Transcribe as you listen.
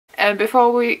And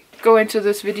before we go into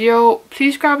this video,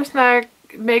 please grab a snack,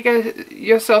 make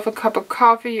yourself a cup of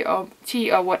coffee or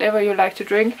tea or whatever you like to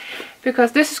drink,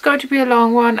 because this is going to be a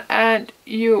long one and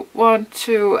you want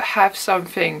to have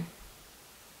something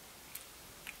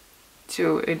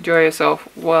to enjoy yourself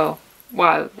while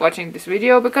watching this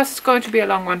video, because it's going to be a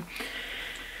long one.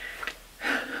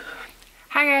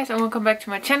 Hi guys, and welcome back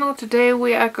to my channel. Today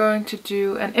we are going to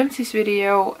do an empties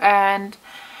video, and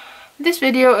this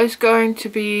video is going to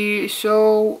be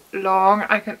so long,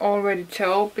 I can already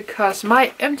tell, because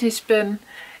my empties bin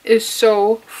is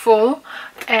so full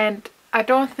and I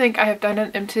don't think I have done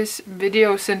an empties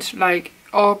video since like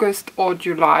August or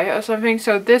July or something,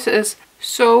 so this is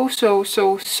so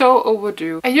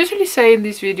overdue. I usually say in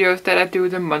these videos that I do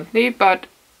them monthly, but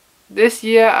this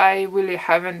year I really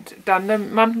haven't done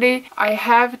them monthly. I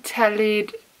have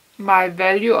tallied my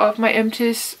value of my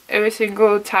empties every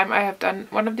single time I have done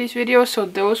one of these videos, so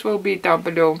those will be down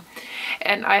below.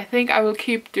 And I think I will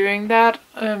keep doing that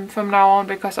from now on,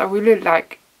 because I really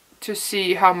like to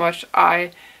see how much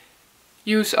I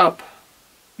use up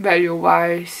value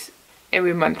wise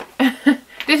every month.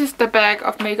 This is the bag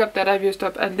of makeup that I've used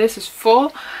up, and this is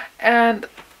full, and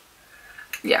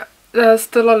yeah, there's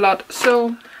still a lot.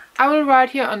 So I will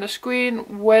write here on the screen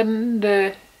when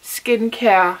the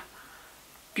skincare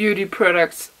beauty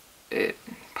products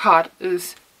part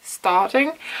is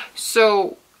starting.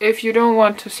 So if you don't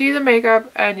want to see the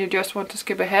makeup and you just want to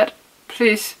skip ahead,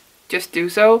 please just do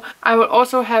so. I will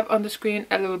also have on the screen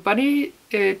a little bunny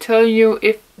telling you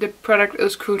if the product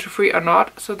is cruelty free or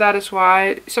not. So that is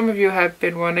why some of you have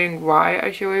been wondering why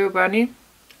I show you a bunny.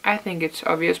 I think it's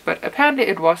obvious, but apparently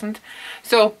it wasn't.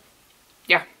 So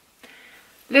yeah,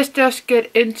 let's just get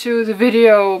into the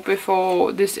video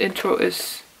before this intro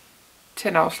is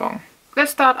 10 hours long.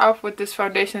 Let's start off with this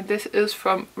foundation. This is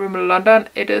from Rimmel London.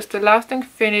 It is the Lasting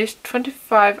Finish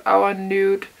 25-hour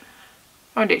nude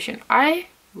foundation. I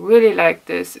really like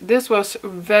this. This was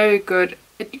very good.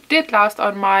 It did last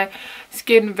on my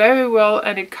skin very well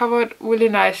and it covered really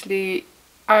nicely.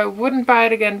 I wouldn't buy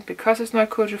it again because it's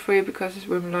not cruelty free, because it's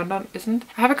Rimmel London isn't.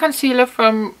 I have a concealer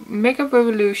from Makeup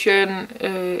Revolution.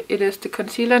 It is the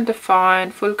Conceal and Define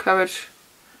Full Coverage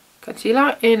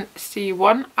Concealer in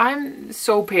C1. I'm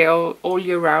so pale all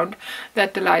year round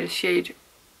that the lightest shade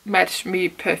matched me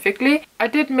perfectly. I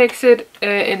did mix it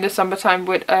in the summertime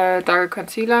with a darker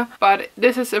concealer, but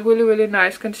this is a really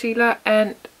nice concealer,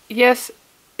 and yes,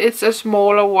 it's a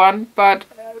smaller one, but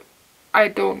I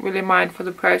don't really mind for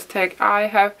the price tag. I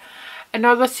have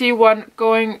another C1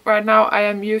 going right now. I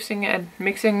am using and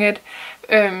mixing it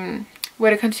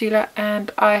with a concealer, and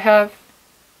I have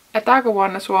a darker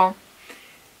one as well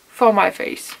for my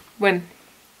face when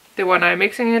the one I'm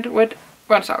mixing it with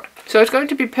runs out. So it's going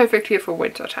to be perfect here for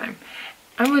winter time.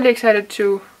 I'm really excited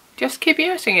to just keep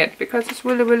using it because it's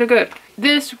really good.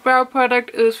 This brow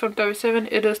product is from W7.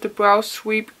 It is the Brow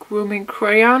Sweep Grooming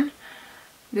Crayon.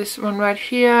 This one right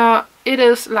here. It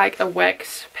is like a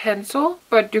wax pencil,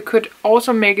 but you could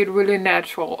also make it really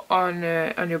natural on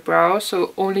your brows,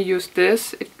 so only use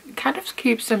this. It kind of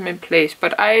keeps them in place,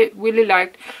 but I really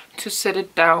liked to set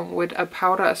it down with a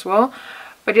powder as well.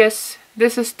 But yes,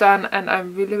 this is done and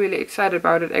I'm really excited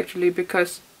about it actually,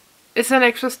 because it's an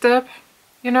extra step,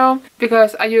 you know,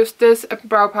 because I use this, a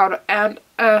brow powder and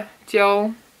a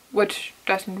gel, which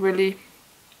doesn't really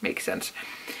make sense.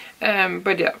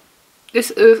 But yeah,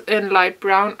 this is in light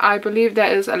brown. I believe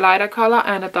there is a lighter color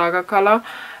and a darker color,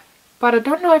 but I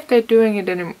don't know if they're doing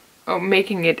it or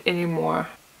making it anymore.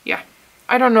 Yeah,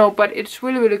 I don't know, but it's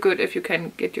really good if you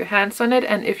can get your hands on it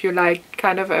and if you like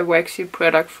kind of a waxy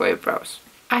product for your brows.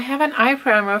 I have an eye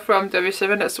primer from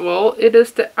W7 as well. It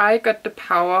is the I Got the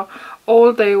Power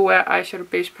All Day Wear Eyeshadow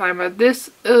Base Primer.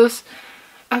 This is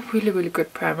a really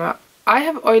good primer. I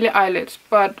have oily eyelids,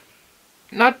 but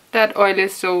not that oily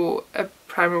so a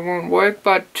primer won't work,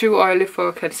 but too oily for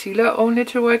a concealer only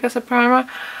to work as a primer.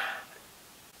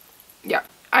 Yeah,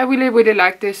 I really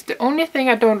like this. The only thing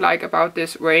I don't like about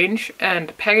this range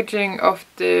and packaging of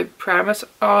the primers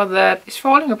are that it's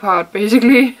falling apart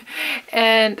basically,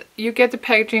 and you get the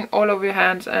packaging all over your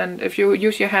hands, and if you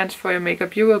use your hands for your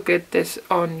makeup you will get this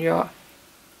on your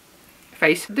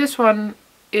face. This one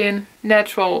in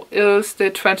natural is the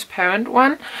transparent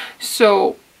one,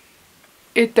 so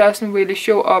it doesn't really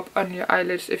show up on your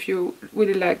eyelids if you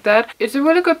really like that. It's a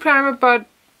really good primer, but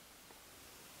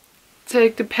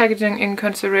take the packaging in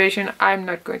consideration. I'm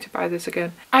not going to buy this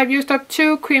again. I've used up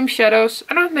 2 cream shadows.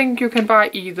 I don't think you can buy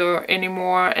either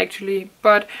anymore actually,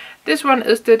 but this one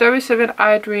is the W7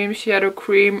 Eye Dream Shadow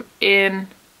Cream in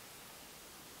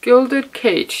Gilded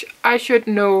Cage. I should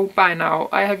know by now.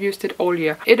 I have used it all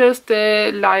year. It is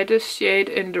the lightest shade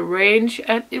in the range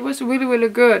and it was really, really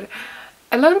good.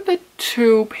 A little bit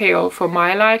too pale for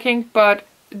my liking, but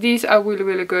these are really,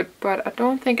 really good. But I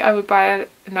don't think I will buy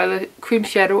another cream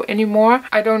shadow anymore.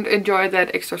 I don't enjoy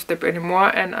that extra step anymore,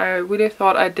 and I really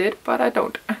thought I did, but I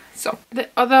don't. So the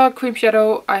other cream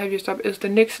shadow I have used up is the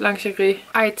NYX Lingerie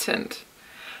Eye Tint.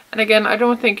 And again, I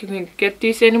don't think you can get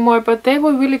these anymore, but they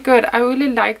were really good. I really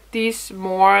liked these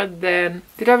more than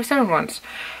the W7 ones.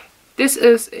 This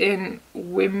is in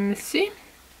Wimsy,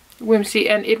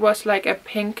 and it was like a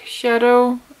pink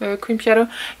shadow, cream shadow.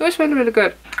 It was really, really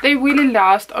good. They really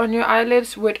last on your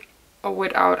eyelids with or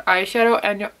without eyeshadow,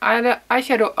 and your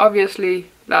eyeshadow obviously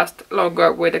lasts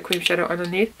longer with a cream shadow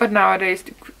underneath. But nowadays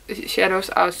the shadows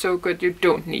are so good you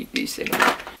don't need these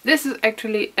anymore. This is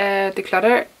actually a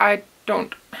declutter. I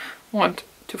don't want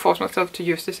to force myself to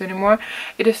use this anymore.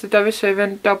 It is the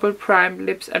W7 Double Prime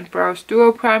Lips and Brows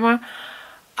Duo Primer.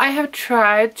 I have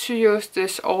tried to use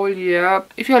this all year.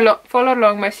 If you follow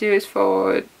along my series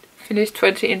for Finish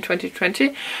 20 in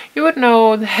 2020, you would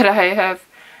know that I have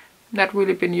not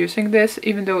really been using this,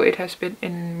 even though it has been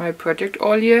in my project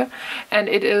all year. And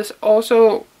it is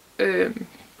also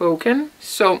broken,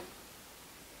 so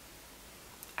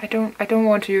I don't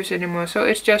want to use it anymore. So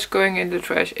it's just going in the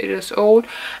trash. It is old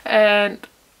and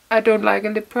I don't like a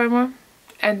lip primer.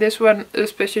 And this one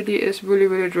especially is really,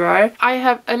 really dry. I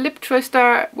have a lip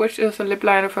twister, which is a lip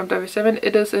liner from W7.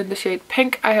 It is in the shade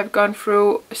pink. I have gone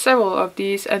through several of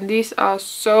these and these are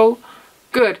so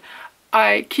good.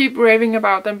 I keep raving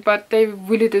about them, but they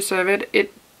really deserve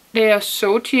it. They are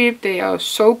so cheap, they are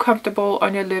so comfortable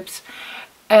on your lips,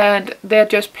 and they're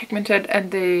just pigmented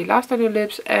and they last on your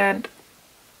lips. And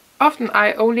often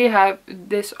I only have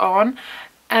this on,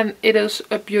 and it is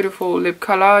a beautiful lip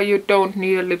color. You don't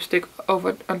need a lipstick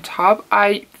over on top.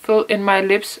 I fill in my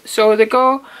lips so they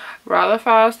go rather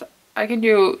fast. I can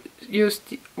use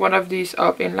one of these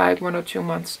up in like 1 or 2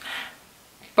 months.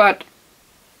 But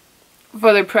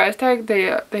for the price tag, they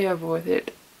are worth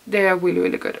it. They are really,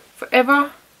 really good.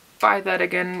 Forever buy that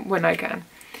again when I can.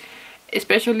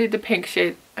 Especially the pink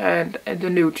shade and the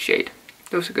nude shade.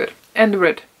 Those are good. And the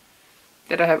red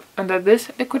that I have under this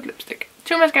liquid lipstick.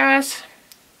 2 mascaras.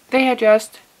 They are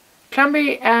just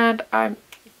clumpy and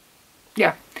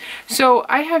yeah. So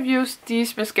I have used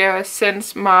these mascaras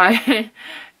since my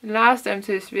last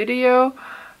Empties video,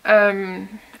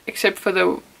 except for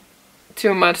the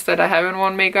 2 months that I haven't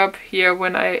worn makeup here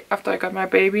after I got my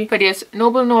baby. But yes,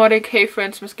 Nordic Hey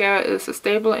Friends mascara is a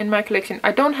staple in my collection.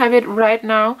 I don't have it right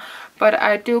now, but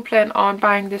I do plan on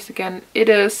buying this again. It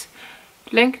is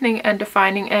lengthening and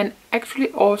defining and actually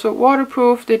also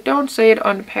waterproof. They don't say it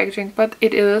on the packaging, but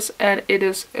it is, and it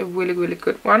is a really, really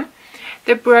good one.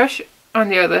 The brush, on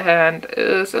the other hand,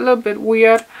 is a little bit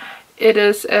weird. It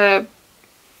is a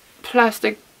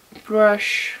plastic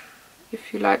brush,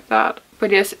 if you like that.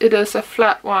 But yes, it is a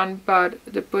flat one, but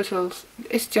the bristles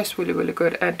is just really, really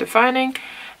good and defining,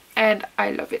 and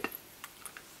I love it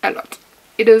a lot.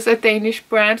 It is a Danish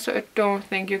brand, so I don't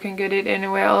think you can get it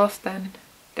anywhere else than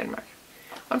Denmark,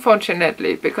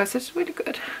 unfortunately, because it's really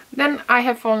good. Then I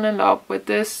have fallen in love with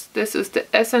this. This is the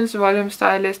Essence Volume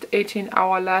Stylist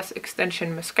 18-Hour Lash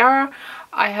Extension Mascara.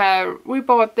 I have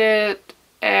rebought it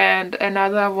and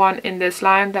another one in this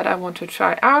line that I want to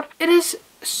try out. It is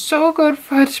so good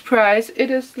for its price.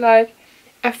 It is like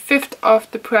 1/5 of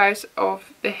the price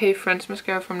of the Hey Friends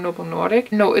mascara from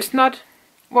Nordic. No, it's not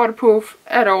waterproof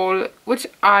at all, which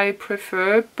I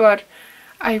prefer, but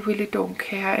I really don't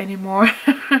care anymore.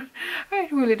 I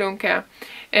really don't care.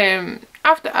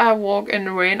 After I walk in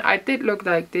the rain, I did look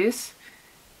like this.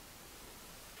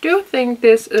 Do you think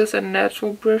this is a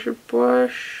natural brush?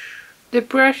 The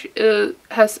brush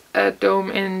has a dome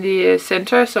in the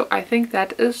center, so I think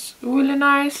that is really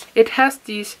nice. It has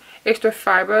these extra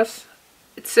fibers.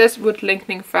 It says with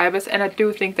lengthening fibers, and I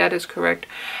do think that is correct.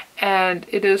 And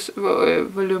it is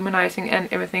volumizing and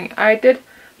everything. I did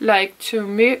like to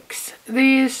mix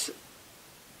these,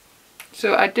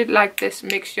 so I did like this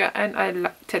mixture, and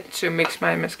I tend to mix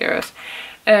my mascaras.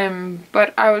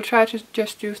 But I will try to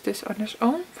just use this on its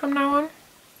own from now on.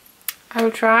 I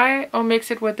will try or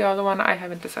mix it with the other one. I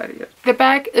haven't decided yet. The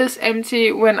bag is empty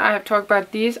when I have talked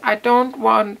about these. I don't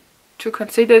want to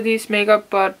consider these makeup,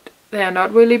 but they are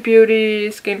not really beauty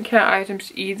skincare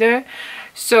items either.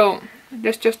 So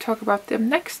let's just talk about them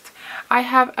next. I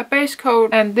have a base coat,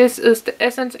 and this is the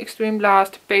Essence Extreme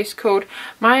Last base coat.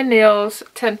 My nails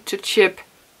tend to chip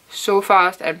so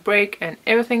fast and break and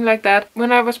everything like that.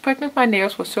 When I was pregnant, my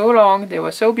nails were so long, they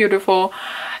were so beautiful,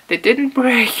 they didn't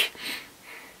break.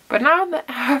 But now that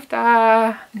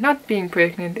after not being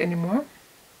pregnant anymore,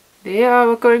 they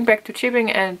are going back to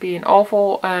chipping and being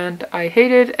awful, and I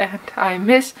hate it and I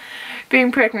miss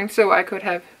being pregnant so I could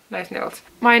have nice nails.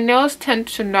 My nails tend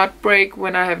to not break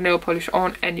when I have nail polish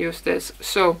on and use this,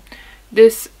 so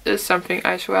this is something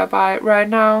I swear by right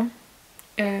now,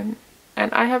 and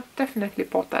I have definitely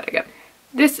bought that again.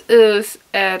 This is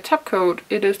a top coat.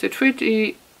 It is the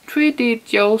 3D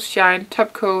Gel Shine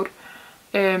top coat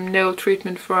nail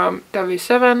treatment from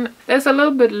W7. There's a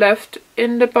little bit left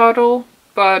in the bottle,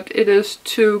 but it is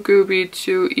too gooey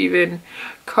to even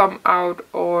come out,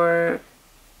 or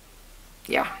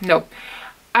yeah, no.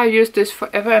 I used this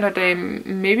forever and a day,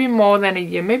 maybe more than a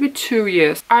year, maybe 2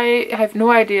 years. I have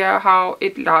no idea how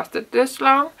it lasted this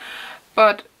long,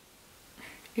 but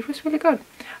it was really good.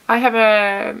 I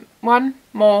have one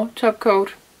more top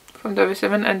coat from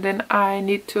W7, and then I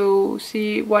need to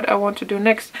see what I want to do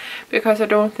next, because I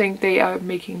don't think they are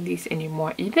making these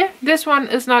anymore either. This one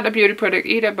is not a beauty product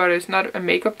either, but it's not a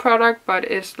makeup product, but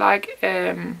it's like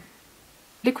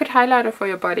liquid highlighter for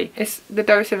your body. It's the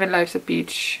W7 Life's a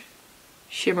Beach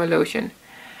shimmer lotion.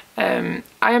 I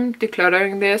am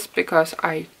decluttering this because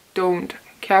I don't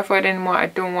care for it anymore. I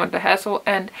don't want the hassle,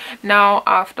 and now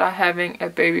after having a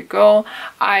baby girl,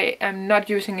 I am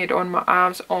not using it on my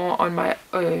arms or on my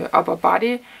upper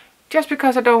body, just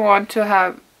because I don't want to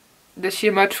have the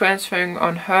shimmer transferring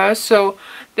on her. So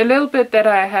the little bit that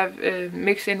I have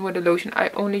mixed in with the lotion, I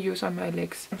only use on my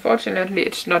legs. Unfortunately,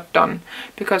 it's not done,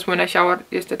 because when I showered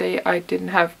yesterday I didn't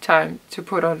have time to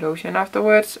put on lotion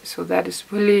afterwards, so that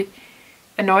is really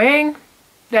annoying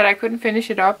that I couldn't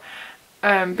finish it up.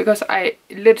 Because I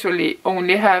literally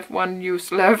only have one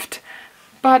use left,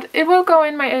 but it will go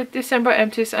in my December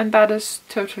empties, and that is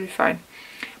totally fine.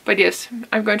 But yes,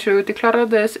 I'm going to declutter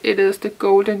this. It is the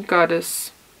Golden Goddess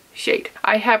shade.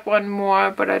 I have one more,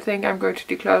 but I think I'm going to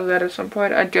declutter that at some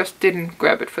point. I just didn't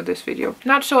grab it for this video.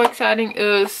 Not so exciting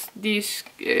is these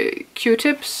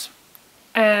Q-tips,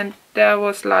 and there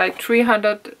was like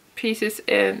 300 pieces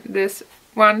in this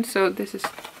one, so this is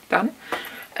done.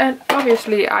 And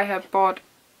obviously I have bought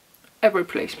a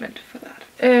replacement for that.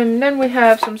 And then we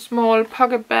have some small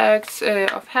pocket bags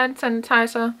of hand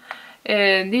sanitizer.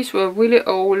 And these were really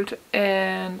old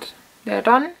and they're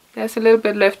done. There's a little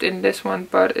bit left in this one,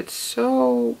 but it's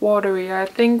so watery. I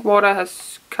think water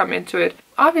has come into it.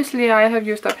 Obviously I have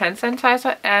used up hand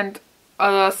sanitizer and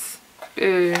others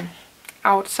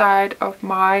outside of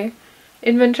my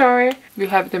inventory. We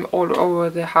have them all over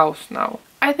the house now.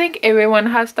 I think everyone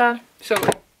has that. So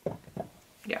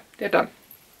yeah, they're done.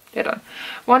 They're done.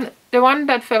 The one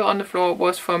that fell on the floor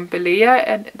was from Belea,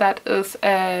 and that is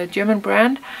a German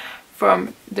brand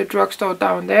from the drugstore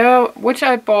down there, which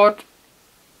I bought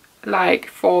like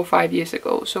 4 or 5 years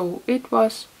ago. So it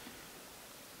was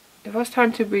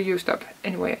time to be used up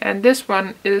anyway. And this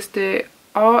one is the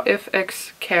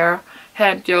RFX Care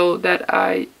hand gel that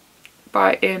I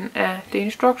buy in a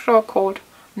Danish drugstore called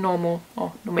Normal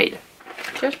or Normal.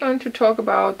 Just going to talk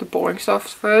about the boring stuff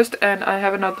first, and I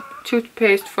have another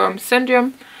toothpaste from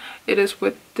Sendium. It is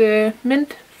with the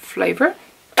mint flavor.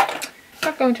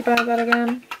 Not going to buy that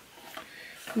again.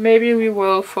 Maybe we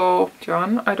will for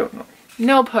John, I don't know.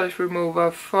 Nail polish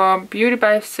remover from Beauty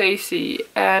by Stacey,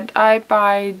 and I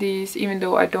buy these even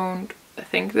though I don't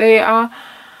think they are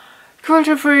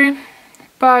cruelty free,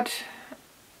 but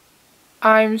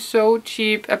I'm so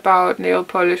cheap about nail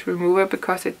polish remover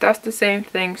because it does the same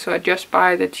thing, so I just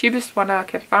buy the cheapest one I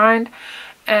can find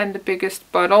and the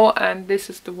biggest bottle, and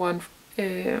this is the one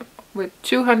with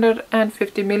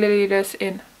 250 milliliters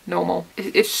in normal.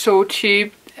 It's so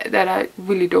cheap that I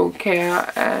really don't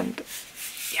care, and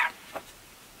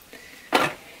yeah.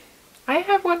 I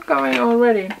have one going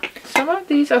already. Some of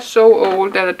these are so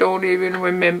old that I don't even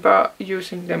remember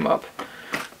using them up.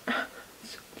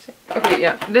 Okay,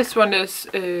 yeah, this one is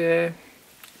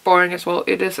boring as well.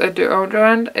 It is a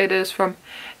deodorant. It is from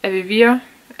Avivia.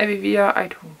 Avivia, I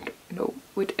don't know,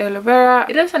 with aloe vera.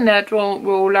 It is a natural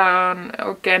roll-on,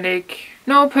 organic,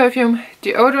 no perfume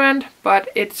deodorant, but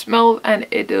it smelled and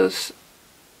it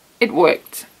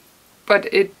worked.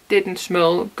 But it didn't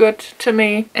smell good to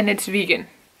me, and it's vegan.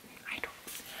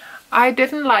 I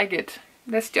didn't like it.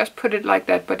 Let's just put it like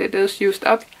that, but it is used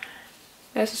up.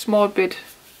 There's a small bit,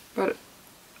 but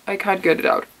I can't get it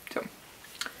out, so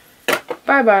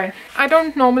bye bye. I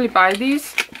don't normally buy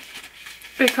these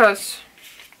because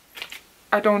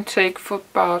I don't take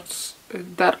foot baths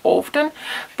that often,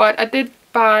 but I did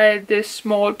buy this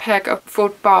small pack of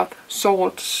foot bath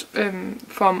salts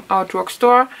from our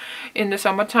drugstore in the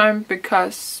summertime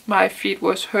because my feet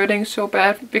was hurting so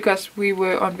bad because we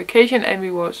were on vacation and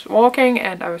we was walking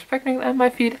and I was pregnant and my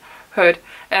feet hurt,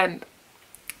 and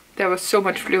there was so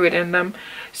much fluid in them.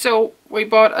 So we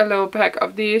bought a little pack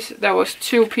of these. There was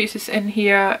 2 pieces in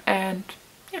here, and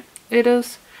yeah, it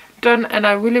is done, and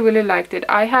I really liked it.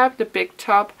 I have the big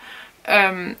top,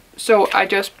 so I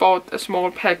just bought a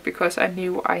small pack because I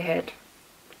knew I had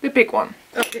the big one.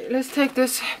 Okay, let's take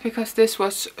this because this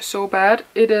was so bad.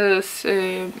 It is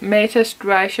Meta's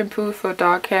dry shampoo for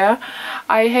dark hair.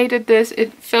 I hated this.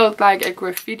 It felt like a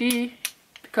graffiti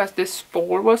because this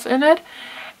ball was in it,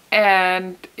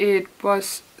 and it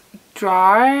was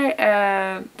dry,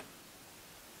 and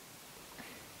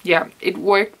yeah, it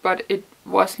worked, but it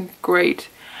wasn't great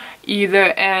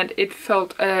either, and it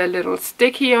felt a little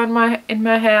sticky on in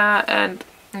my hair, and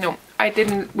no, I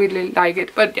didn't really like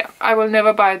it. But yeah, I will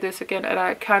never buy this again, and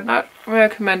I cannot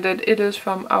recommend it. It is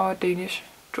from our Danish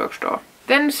drugstore.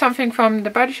 Then something from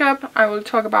the Body Shop. I will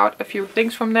talk about a few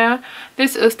things from there.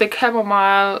 This is the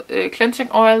chamomile cleansing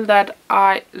oil that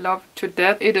I love to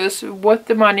death. It is worth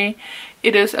the money.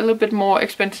 It is a little bit more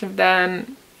expensive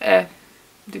than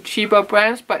the cheaper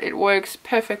brands, but it works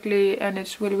perfectly, and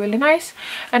it's really nice,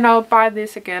 and I'll buy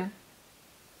this again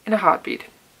in a heartbeat,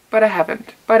 but I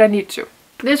haven't, but I need to.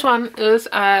 This one is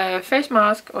a face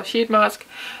mask or sheet mask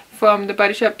from the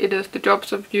Body Shop. It is the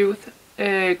Drops of Youth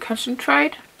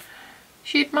concentrate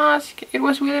sheet mask. It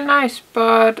was really nice,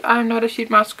 but I'm not a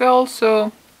sheet mask girl,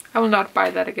 so I will not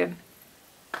buy that again.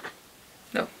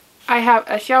 No. I have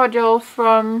a shower gel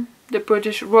from the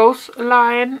British Rose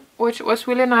line, which was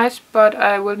really nice, but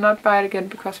I will not buy it again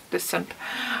because of the scent.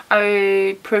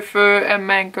 I prefer a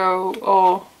mango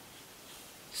or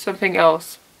something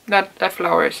else, not a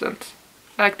flower scent,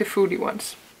 like the fruity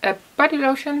ones. A body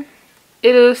lotion.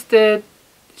 It is the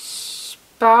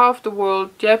Spa of the World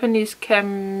Japanese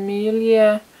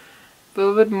Camellia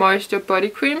Velvet Moisture Body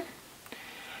Cream.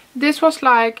 This was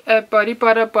like a body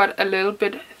butter, but a little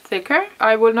bit thicker.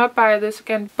 I will not buy this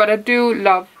again, but I do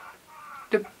love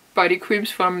the body creams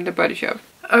from the Body Shop.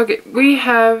 Okay, we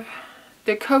have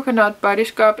the coconut body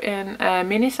scrub in a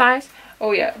mini size.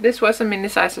 Oh yeah, this was a mini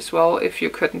size as well, if you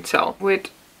couldn't tell, with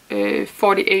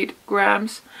 48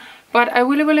 grams. But I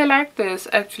really like this.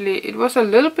 Actually, it was a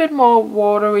little bit more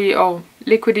watery or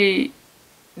liquidy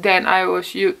than I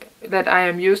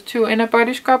am used to in a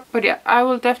body scrub. But yeah, I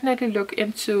will definitely look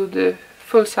into the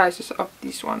full sizes of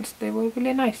these ones. They were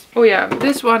really nice. Oh yeah,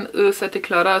 this one is a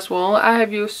declutter as well. I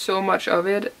have used so much of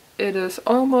it. It is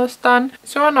almost done.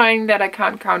 So annoying that I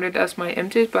can't count it as my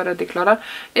empties, but a declutter.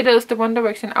 It is the One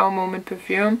Direction Our Moment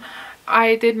perfume.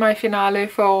 I did my finale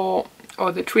or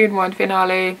the 3-in-1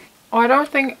 finale.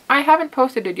 I haven't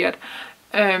posted it yet.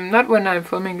 Not when I'm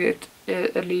filming it,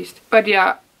 at least. But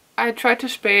yeah, I tried to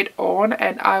spray it on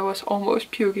and I was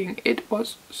almost puking. It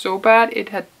was so bad. It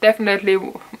had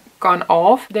definitely gone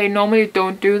off. They normally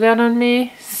don't do that on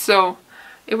me, so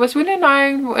it was really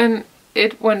annoying when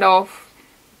it went off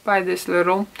by this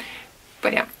little.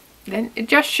 But yeah, then it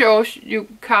just shows you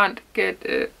can't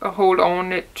get a hold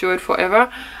on it to it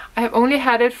forever. I have only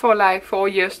had it for like 4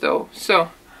 years though, so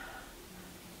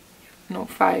no,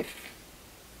 5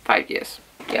 years.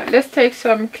 Yeah, let's take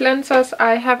some cleansers.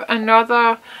 I have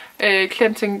another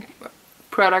cleansing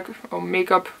product or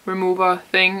makeup remover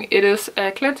thing. It is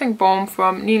a cleansing balm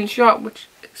from NYX, which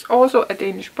is also a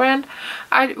Danish brand.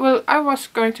 I was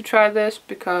going to try this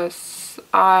because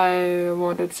I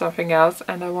wanted something else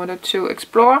and I wanted to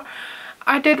explore.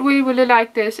 I did really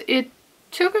like this. It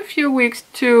took a few weeks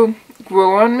to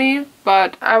grow on me,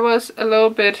 but I was a little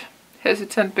bit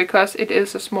hesitant because it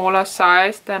is a smaller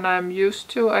size than I'm used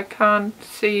to. I can't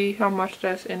see how much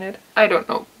there's in it. I don't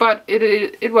know, but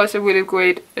it was a really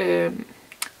great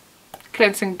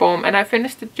cleansing balm, and I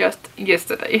finished it just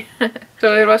yesterday.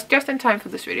 So it was just in time for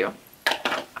this video.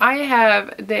 I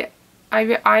have the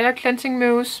Eye cleansing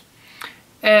mousse,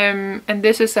 and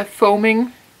this is a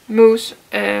foaming mousse.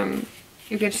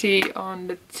 You can see on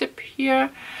the tip here.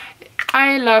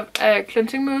 I love a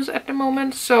cleansing mousse at the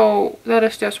moment, so that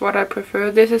is just what I prefer.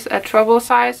 This is a travel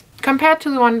size. Compared to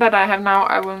the one that I have now,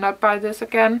 I will not buy this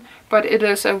again, but it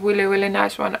is a really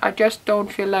nice one. I just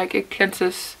don't feel like it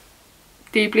cleanses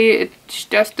deeply. It's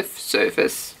just the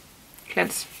surface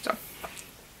cleanse. So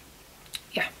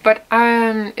yeah, but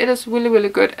it is really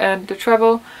good, and the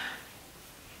travel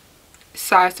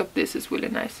size of this is really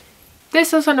nice.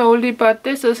 This is an oldie, but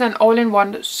this is an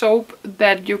all-in-one soap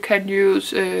that you can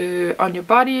use on your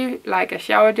body, like a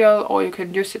shower gel, or you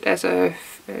can use it as a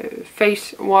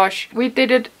face wash. We did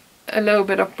it a little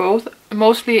bit of both,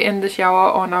 mostly in the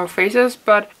shower on our faces,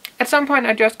 but at some point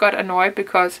I just got annoyed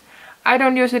because I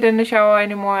don't use it in the shower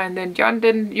anymore, and then John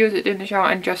didn't use it in the shower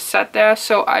and just sat there,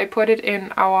 so I put it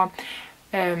in our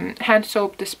hand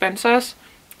soap dispensers.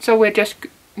 So we're just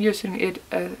using it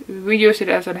we use it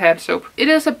as a hand soap. It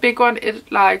is a big one.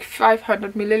 It's like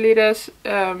 500 milliliters,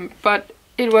 but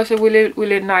it was a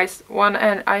really nice one,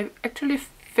 and I actually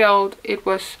felt it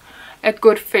was a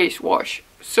good face wash.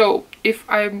 So if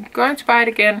I'm going to buy it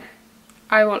again,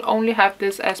 I will only have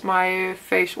this as my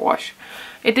face wash.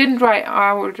 It didn't dry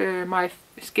out my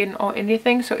skin or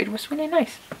anything, so it was really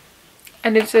nice,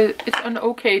 and it's an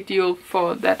okay deal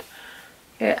for that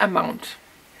amount.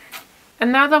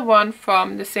 Another one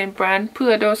from the same brand,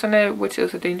 Puderdoser, which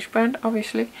is a Danish brand,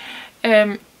 obviously.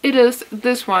 It is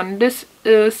this one. This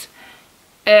is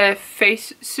a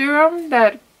face serum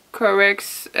that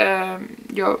corrects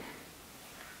your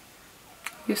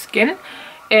skin.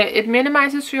 It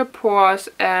minimizes your pores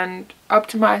and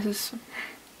optimizes,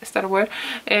 is that a word?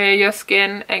 Your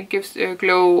skin, and gives a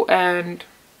glow, and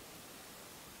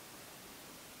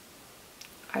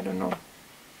I don't know,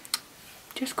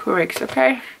 just corrects.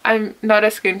 Okay, I'm not a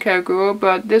skincare guru,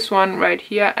 but this one right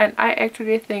here, and I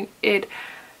actually think it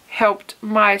helped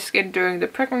my skin during the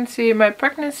pregnancy. My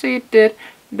pregnancy did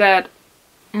that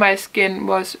my skin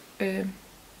was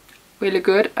really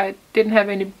good. I didn't have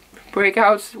any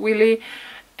breakouts really,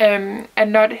 and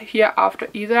not here after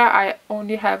either. I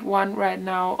only have one right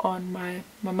now on my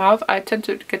mouth. I tend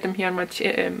to get them here on my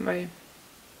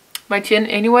chin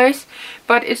anyways,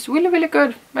 but it's really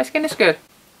good. My skin is good.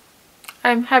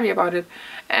 I'm happy about it,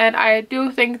 and I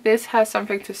do think this has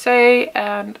something to say,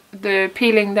 and the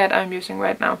peeling that I'm using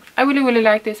right now, I really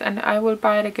like this, and I will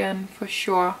buy it again for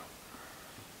sure.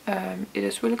 It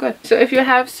is really good. So if you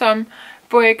have some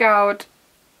breakout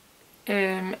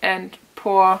and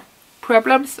pore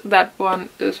problems, that one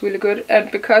is really good.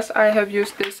 And because I have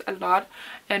used this a lot,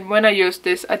 and when I used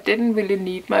this I didn't really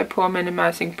need my pore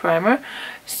minimizing primer,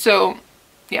 so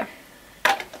yeah.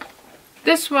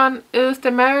 This one is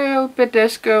the Mario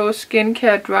Badescu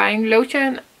Skincare Drying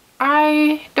Lotion.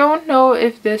 I don't know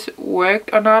if this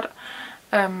worked or not,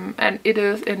 and it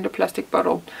is in the plastic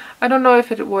bottle. I don't know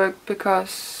if it worked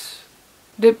because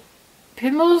the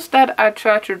pimples that I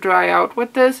tried to dry out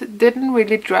with this didn't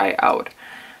really dry out.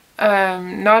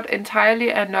 Not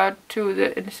entirely, and not to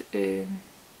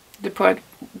the point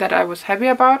that I was happy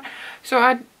about. So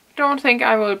I don't think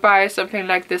I will buy something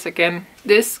like this again.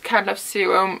 This kind of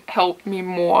serum helped me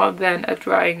more than a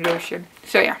drying lotion.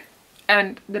 So yeah,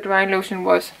 and the drying lotion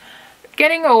was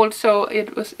getting old, so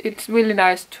it's really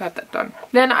nice to have that done.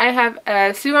 Then I have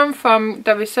a serum from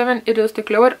W7. It is the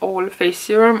Glow It All face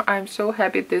serum. I'm so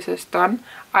happy this is done.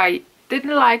 I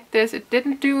didn't like this. It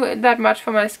didn't do that much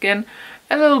for my skin.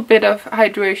 A little bit of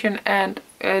hydration and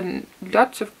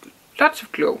lots of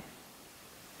glow.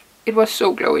 It was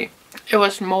so glowy. It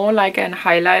was more like an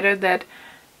highlighter that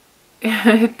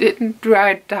didn't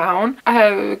dry down. I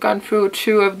have gone through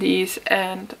 2 of these,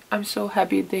 and I'm so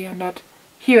happy they are not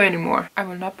here anymore. I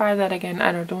will not buy that again,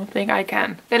 and I don't think I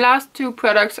can. The last 2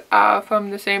 products are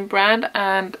from the same brand,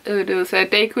 and it is a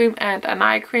day cream and an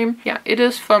eye cream. Yeah, it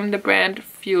is from the brand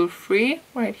Feel Free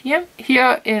right here.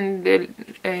 Here in the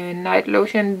night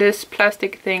lotion, this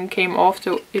plastic thing came off,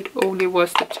 so it only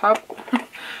was the top.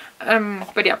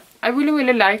 But yeah, I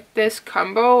really liked this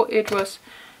combo.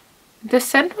 The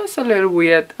scent was a little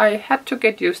weird. I had to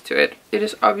get used to it. It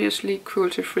is obviously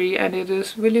cruelty free, and it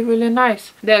is really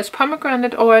nice. There's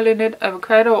pomegranate oil in it,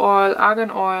 avocado oil, argan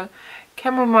oil,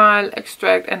 chamomile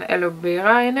extract, and aloe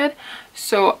vera in it.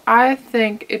 So I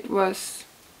think it was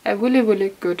a really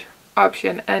good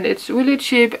option, and it's really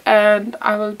cheap, and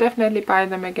I will definitely buy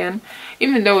them again,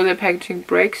 even though the packaging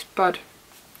breaks. But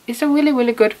it's a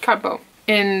really good combo.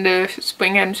 In the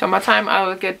spring and summertime I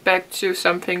will get back to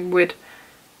something with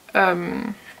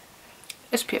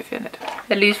SPF in it,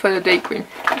 at least for the day cream.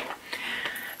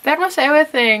 That was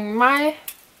everything. My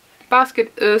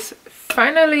basket is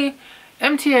finally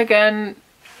empty again.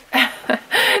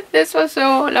 This was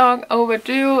so long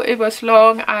overdue. It was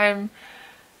long. I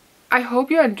hope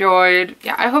you enjoyed.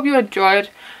 Yeah, I hope you enjoyed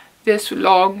this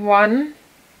long one.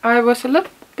 I was a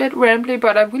little bit rambly,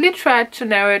 but I really tried to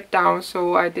narrow it down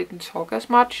so I didn't talk as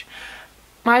much.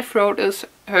 My throat is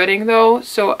hurting though,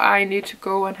 so I need to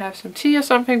go and have some tea or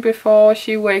something before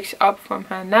she wakes up from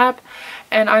her nap,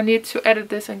 and I need to edit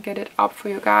this and get it up for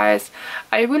you guys.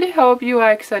 I really hope you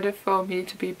are excited for me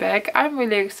to be back. I'm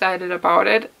really excited about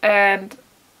it, and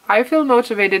I feel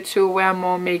motivated to wear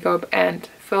more makeup and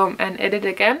film and edit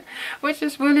again, which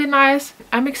is really nice.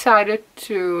 I'm excited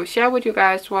to share with you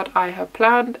guys what I have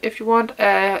planned. If you want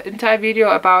an entire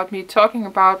video about me talking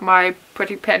about my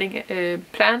project planning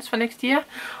plans for next year,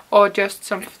 or just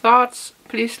some thoughts,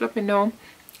 please let me know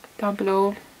down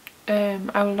below.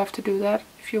 I would love to do that.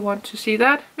 if you want to see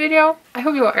that video. I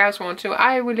hope you guys want to.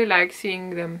 I really like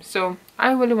seeing them, so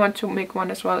I really want to make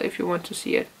one as well if you want to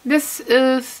see it. This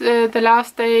is the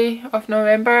last day of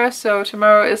November, so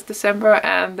tomorrow is December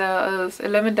and there is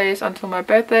 11 days until my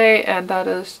birthday, and that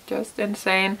is just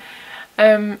insane.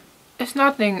 It's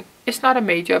not a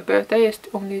major birthday, it's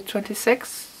only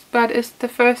 26, but it's the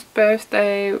first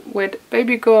birthday with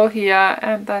baby girl here,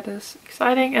 and that is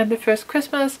exciting, and the first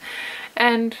Christmas,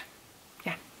 and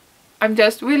yeah, I'm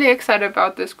just really excited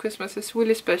about this Christmas. It's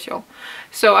really special.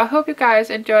 So I hope you guys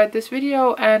enjoyed this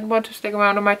video and want to stick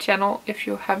around on my channel if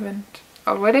you haven't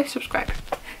already subscribed.